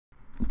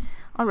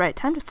Alright,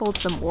 time to fold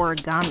some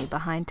origami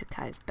behind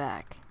Takai's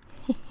back.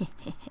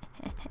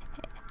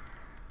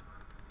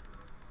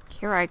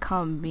 Here I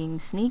come, being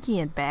sneaky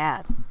and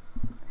bad.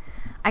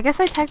 I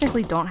guess I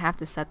technically don't have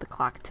to set the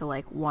clock to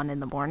like 1 in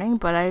the morning,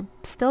 but I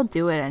still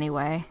do it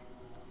anyway.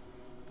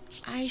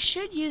 I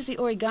should use the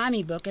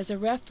origami book as a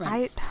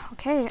reference.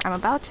 Okay, I'm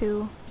about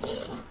to.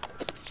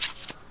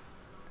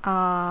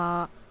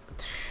 I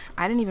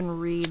didn't even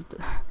read.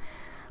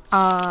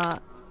 Dotted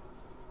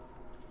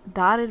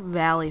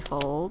valley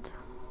fold.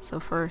 So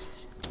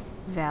first,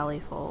 valley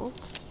fold.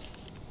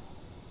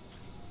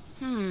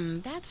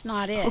 That's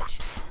not it.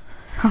 Oops.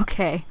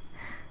 Okay.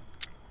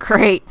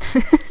 Great.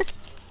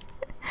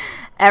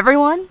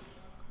 Everyone,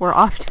 we're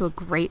off to a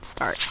great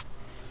start.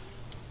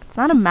 It's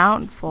not a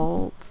mountain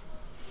fold.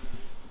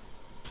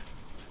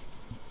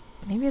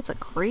 Maybe it's a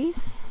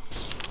crease?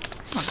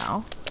 I don't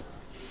know.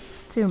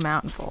 Let's do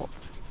mountain fold.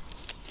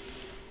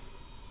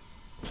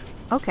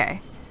 Okay.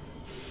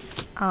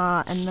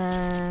 And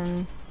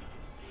then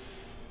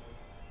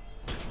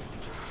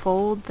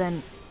fold,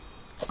 then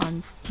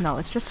no,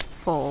 it's just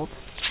fold.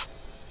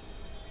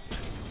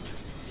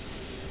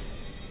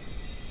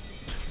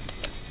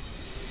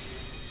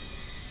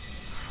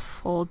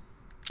 Fold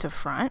to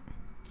front.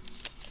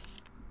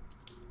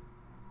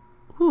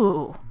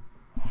 Ooh.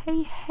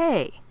 Hey,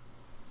 hey.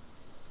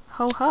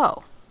 Ho,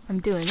 ho. I'm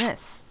doing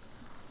this.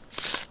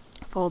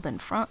 Fold in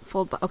front,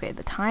 fold okay,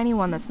 the tiny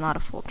one that's not a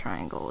full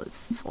triangle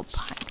is fold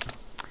behind.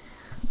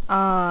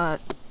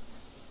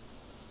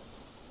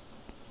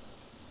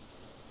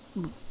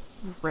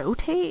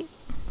 Rotate?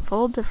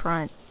 Fold to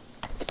front.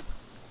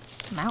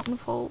 Mountain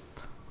fold?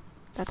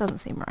 That doesn't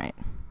seem right.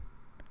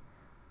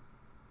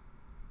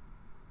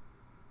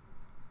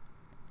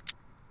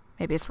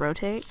 Maybe it's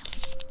rotate?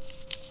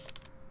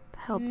 The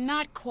hell?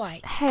 Not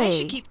quite. Hey. I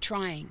should keep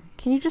trying.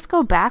 Can you just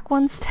go back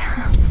one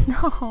step?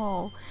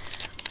 No.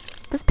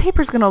 This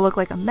paper's gonna look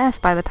like a mess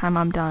by the time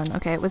I'm done.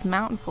 Okay, it was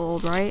mountain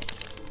fold, right?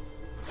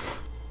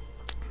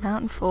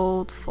 Mountain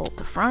fold, fold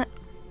to front.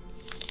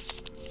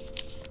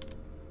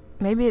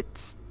 Maybe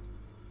it's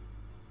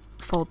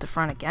fold to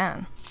front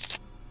again.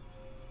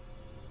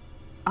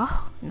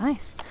 Oh,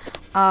 nice.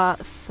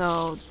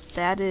 So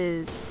that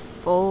is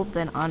fold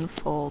then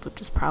unfold, which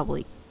is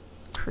probably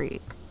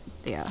create.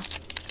 Yeah.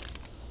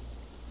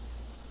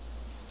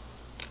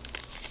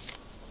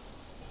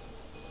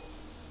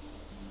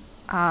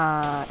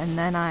 And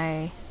then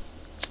I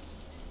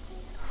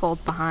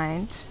fold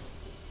behind.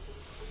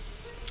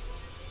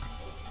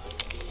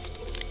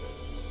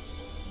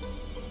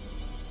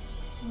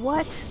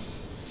 What?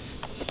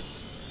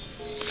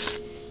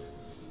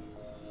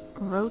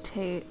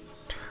 Rotate,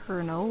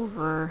 turn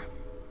over,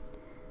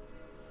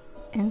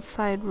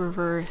 inside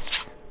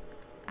reverse,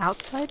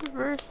 outside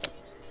reverse?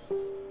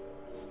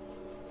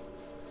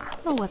 I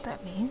don't know what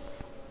that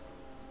means.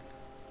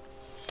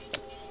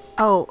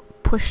 Oh,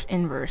 push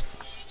inverse.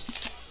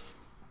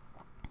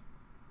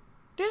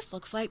 This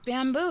looks like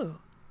bamboo.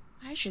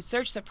 I should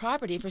search the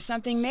property for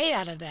something made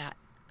out of that.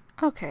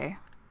 Okay,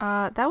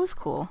 that was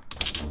cool.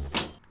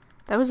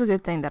 That was a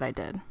good thing that I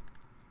did.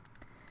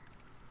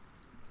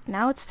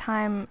 Now it's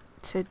time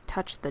to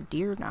touch the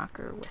deer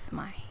knocker with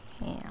my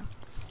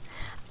hands.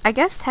 I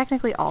guess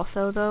technically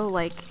also though,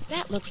 like...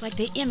 That looks like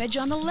the image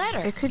on the letter.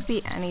 It could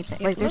be anything.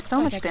 Like there's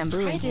so much bamboo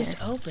in here. I could pry this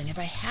open if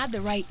I had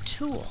the right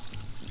tool.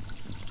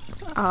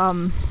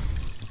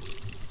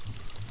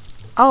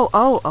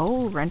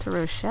 Oh,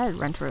 Rent-A-Rose shed,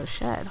 Rent-A-Rose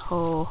shed.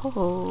 Ho, ho,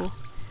 ho.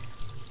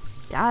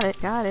 Got it,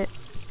 got it.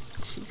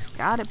 She's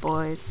got it,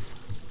 boys.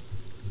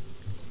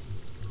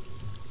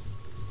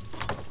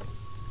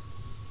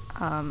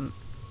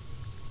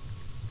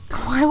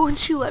 Why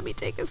wouldn't you let me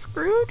take a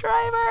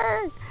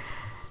screwdriver?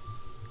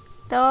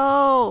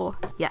 No.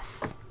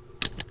 Yes.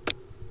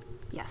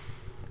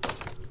 Yes.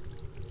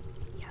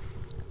 Yes.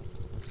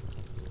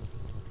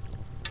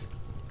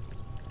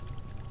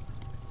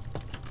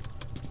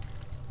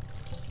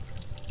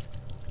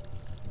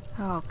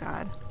 Oh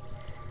god.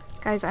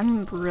 Guys,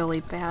 I'm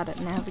really bad at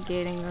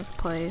navigating this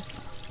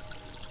place.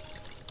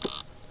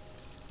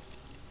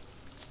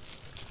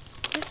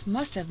 This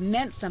must have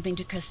meant something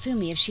to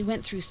Kasumi if she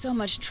went through so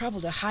much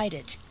trouble to hide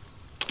it.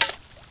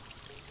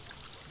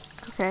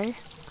 Okay,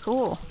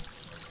 cool.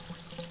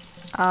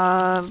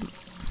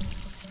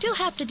 Still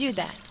have to do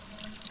that.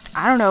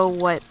 I don't know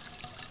what...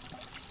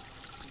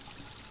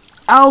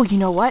 Oh, you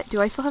know what? Do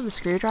I still have the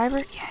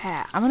screwdriver?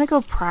 Yeah, I'm gonna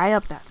go pry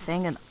up that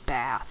thing in the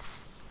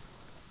baths.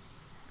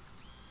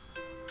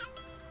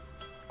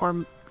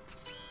 Or...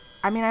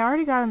 I mean, I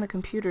already got on the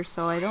computer,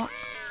 so I don't...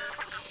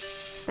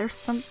 Is there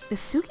some... Is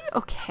Suki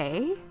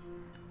okay?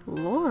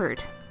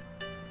 Lord.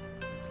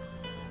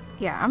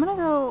 Yeah, I'm gonna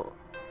go...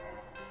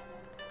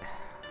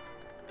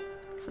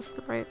 Is this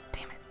the right...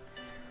 Damn it.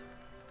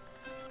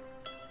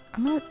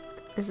 I'm gonna...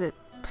 Is it...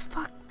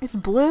 Fuck. It's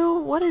blue?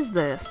 What is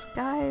this?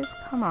 Guys,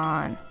 come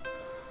on.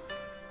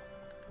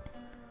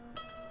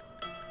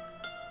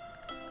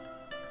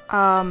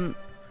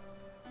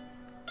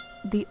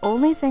 The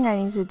only thing I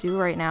need to do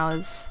right now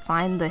is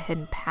find the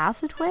hidden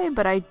passageway,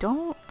 but I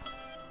don't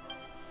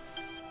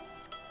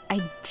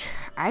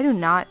I do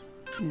not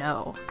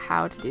know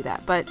how to do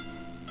that, but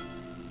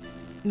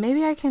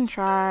maybe I can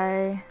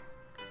try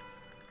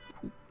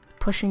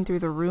pushing through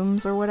the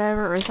rooms or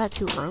whatever, or is that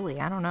too early?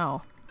 I don't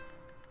know.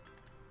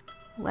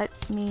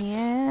 Let me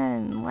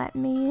in. Let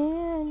me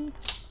in.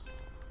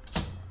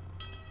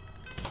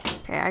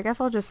 Okay, I guess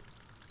I'll just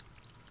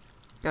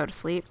go to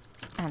sleep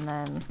and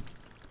then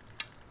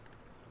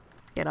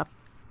get up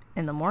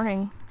in the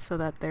morning so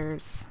that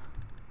there's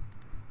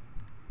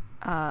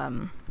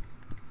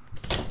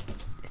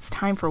it's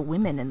time for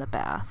women in the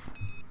bath.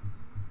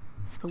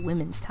 It's the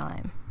women's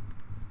time.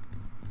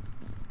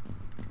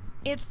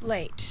 It's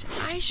late.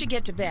 I should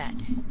get to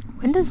bed.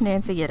 When does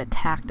Nancy get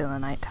attacked in the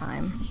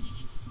nighttime?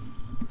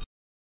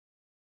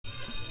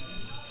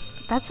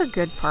 That's a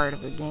good part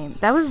of the game.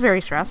 That was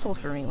very stressful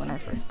for me when I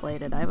first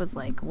played it. I was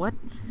like, what?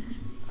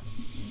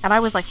 And I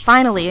was like,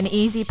 finally, an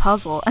easy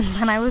puzzle. And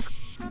then I was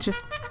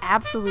just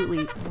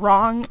absolutely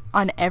wrong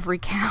on every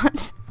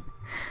count.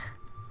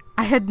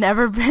 I had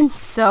never been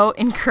so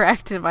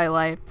incorrect in my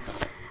life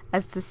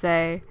as to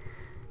say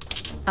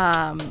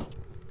that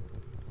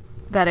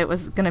it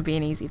was going to be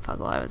an easy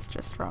puzzle. I was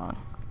just wrong.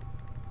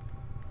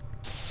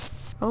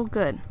 Oh,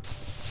 good.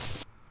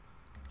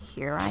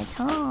 Here I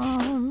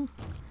come.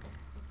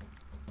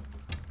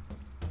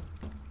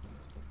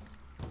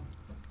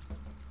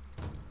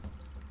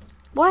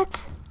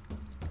 What?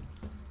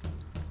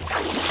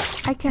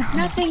 I can't.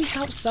 Nothing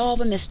helps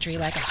solve a mystery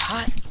like a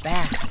hot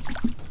bath.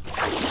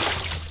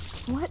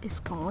 What is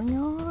going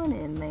on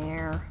in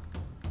there?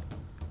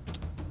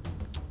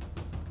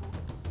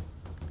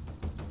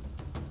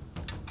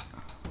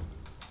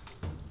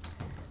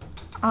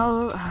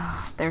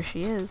 Oh, there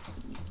she is.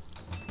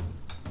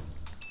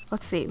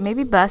 Let's see.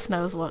 Maybe Bess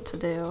knows what to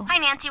do. Hi,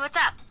 Nancy. What's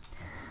up?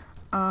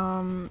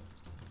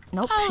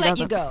 Nope, I'll she let doesn't.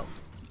 you go.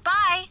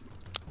 Bye.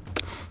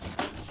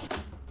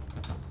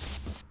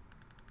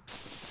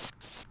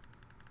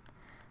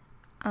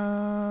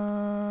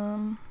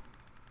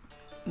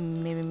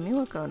 Maybe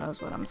Miwako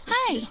knows what I'm supposed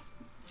to do. Hi.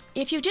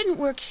 If you didn't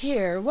work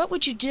here, what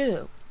would you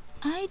do?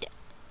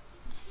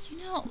 You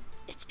know,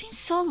 it's been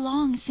so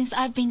long since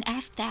I've been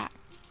asked that.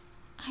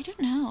 I don't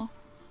know.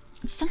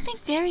 Something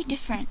very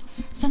different.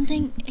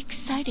 Something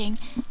exciting.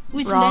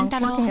 Wrong.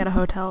 Working at a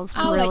hotel is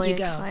I'll let really you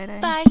go. exciting.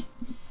 Bye.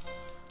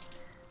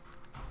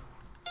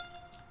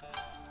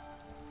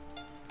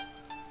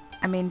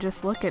 I mean,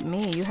 just look at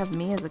me. You have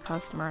me as a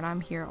customer, and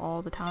I'm here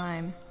all the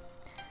time.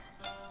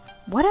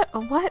 What?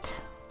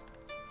 What?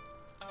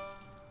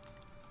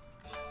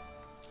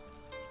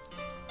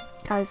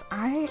 Guys,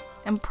 I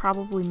am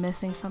probably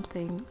missing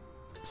something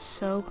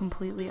so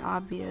completely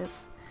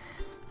obvious.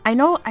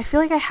 I feel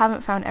like I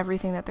haven't found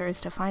everything that there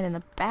is to find in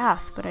the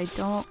bath, but I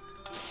don't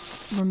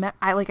remember.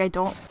 I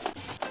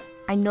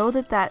know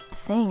that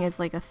thing is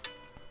like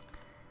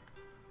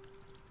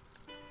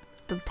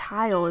the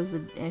tile is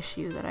an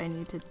issue that I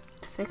need to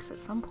fix at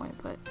some point,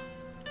 but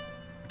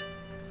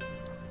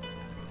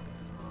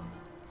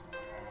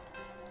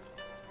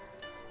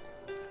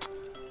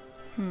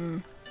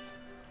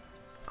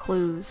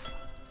clues.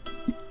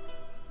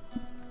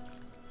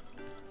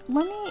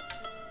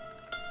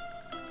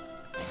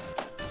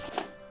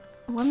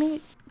 Let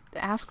me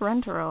ask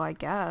Rentaro, I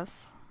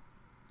guess.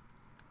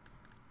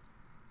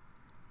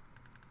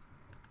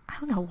 I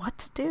don't know what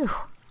to do.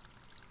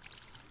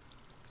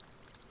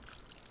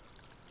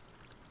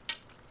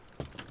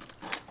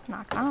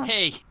 Knock knock.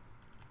 Hey,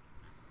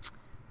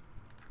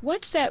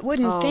 What's that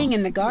wooden thing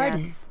in the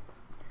garden? Yes.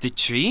 the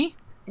tree?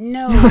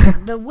 No,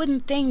 the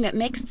wooden thing that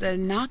makes the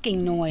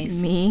knocking noise.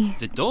 Me?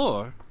 The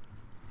door?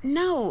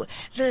 No,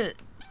 the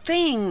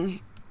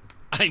thing.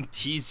 I'm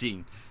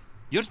teasing.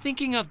 You're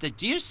thinking of the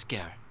deer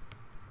scare.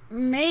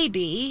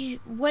 Maybe.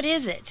 What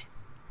is it?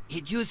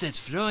 It uses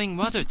flowing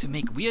water to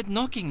make weird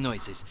knocking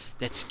noises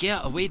that scare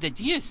away the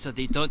deer so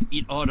they don't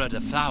eat all of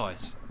the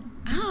flowers.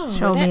 Oh,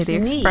 Show me that's the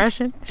neat.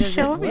 expression. Does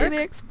Show it me work?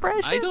 the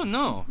expression. I don't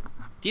know.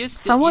 Deer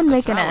still Someone eat the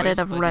make an flowers, edit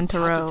of but it's hard to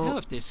Rentaro. tell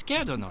if they're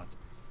scared or not.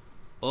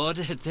 All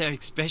their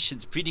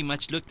expressions pretty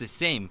much look the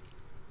same.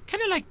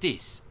 Kind of like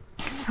this.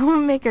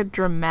 Someone make a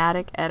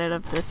dramatic edit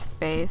of this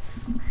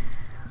face.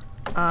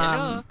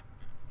 Hello?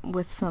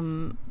 With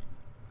some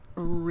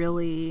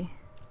really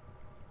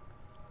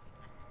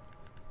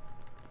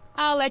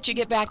I'll let you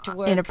get back to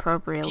work.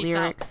 inappropriate Peace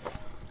lyrics.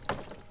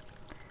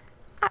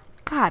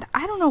 God,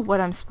 I don't know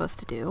what I'm supposed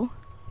to do.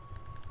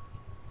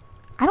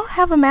 I don't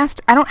have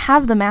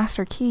the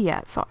master key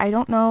yet, so I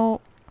don't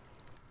know.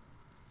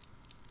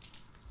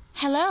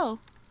 Hello.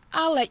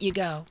 I'll let you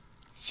go.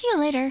 See you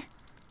later.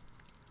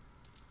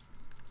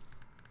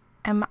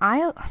 Can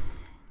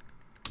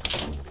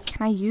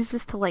I use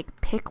this to, like,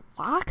 pick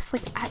locks?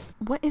 Like,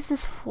 what is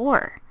this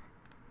for?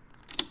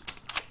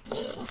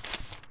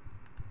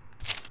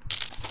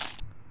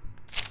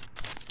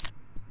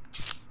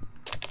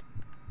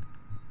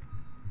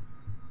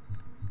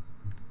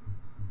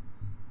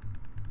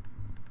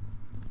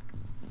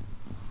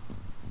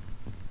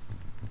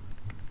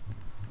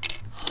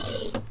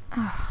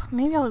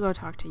 Maybe I'll go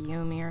talk to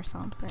Yumi or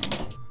something.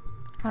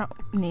 I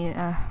don't need,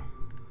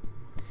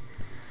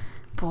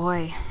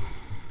 boy.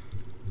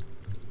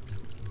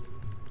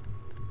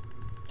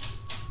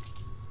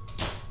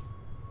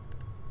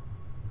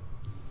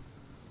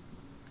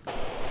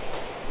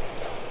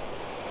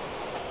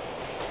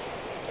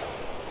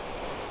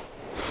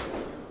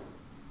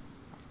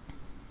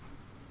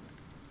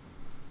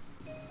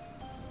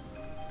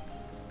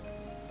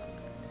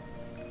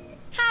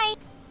 Hi.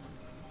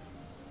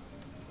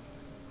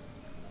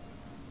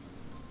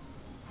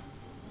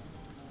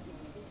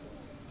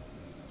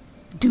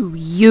 Do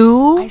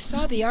you I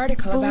saw the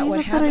article about believe what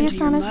it that happened to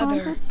your Ayathan is mother.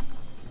 haunted?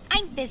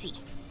 I'm busy.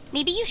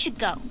 Maybe you should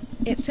go.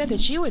 It said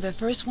that you were the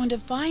first one to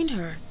find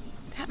her.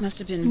 That must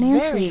have been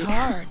Nancy. very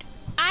hard.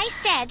 I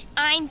said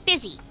I'm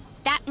busy.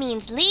 That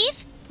means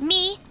leave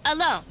me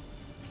alone.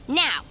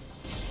 Now.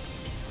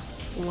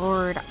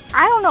 Lord,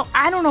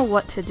 I don't know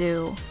what to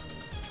do.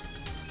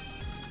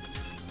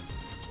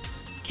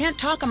 Can't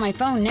talk on my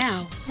phone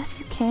now. Yes,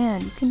 you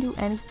can. You can do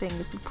anything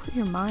if you put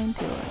your mind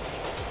to it.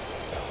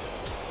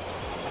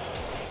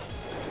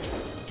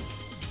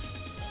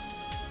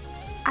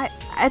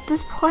 At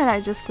this point,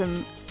 I just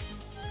am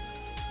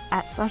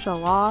at such a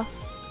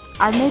loss.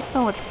 I've made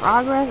so much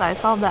progress. I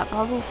solved that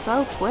puzzle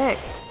so quick.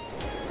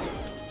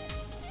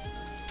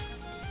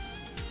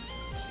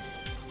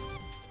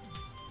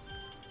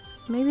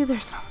 Maybe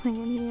there's something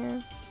in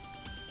here.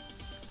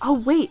 Oh,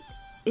 wait.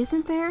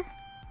 Isn't there?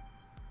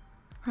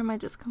 Or am I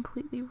just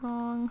completely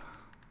wrong?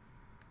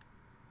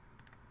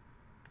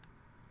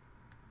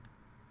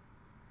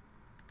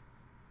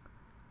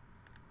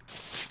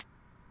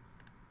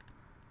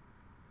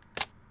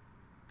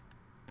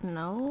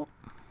 No.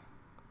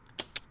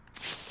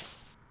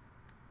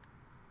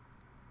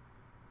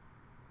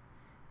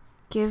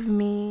 Give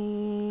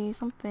me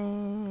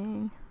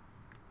something.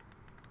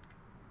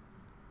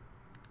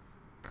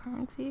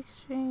 Currency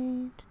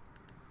exchange.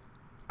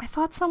 I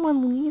thought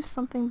someone leaves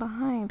something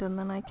behind and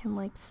then I can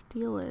like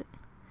steal it.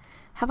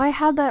 Have I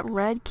had that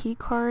red key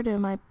card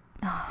in my...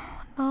 Oh,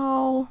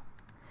 no.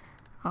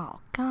 Oh,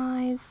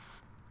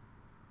 guys.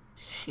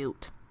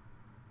 Shoot.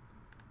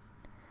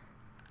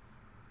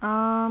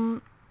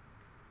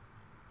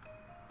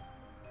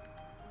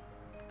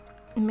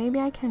 Maybe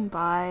I can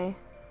buy...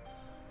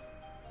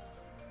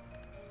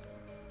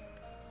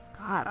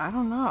 God, I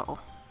don't know.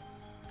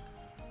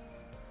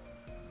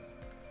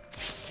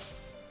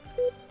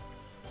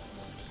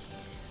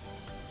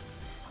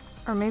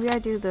 Or maybe I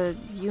do the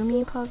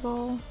Yumi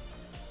puzzle.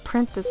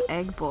 Print this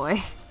egg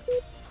boy.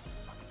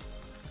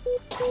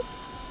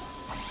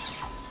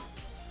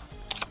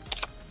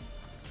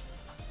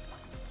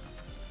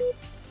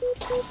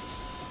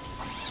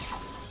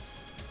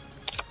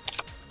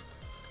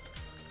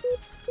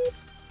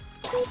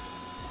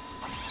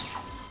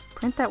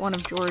 Print that one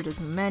of George as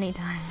many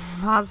times as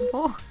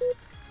possible.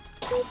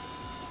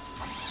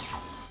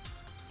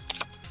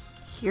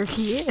 Here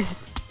he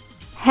is.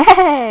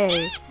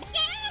 Hey!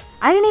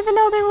 I didn't even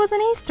know there was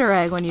an Easter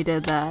egg when you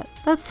did that.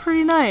 That's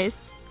pretty nice.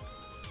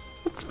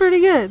 That's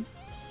pretty good.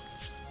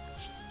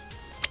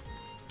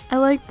 I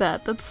like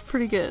that. That's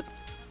pretty good.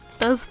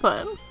 That was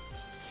fun.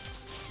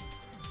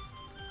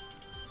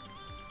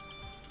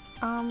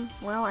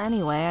 Well,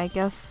 anyway, I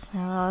guess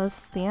this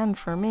is the end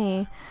for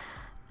me.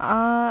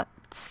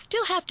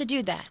 Still have to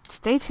do that.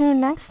 Stay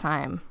tuned next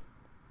time.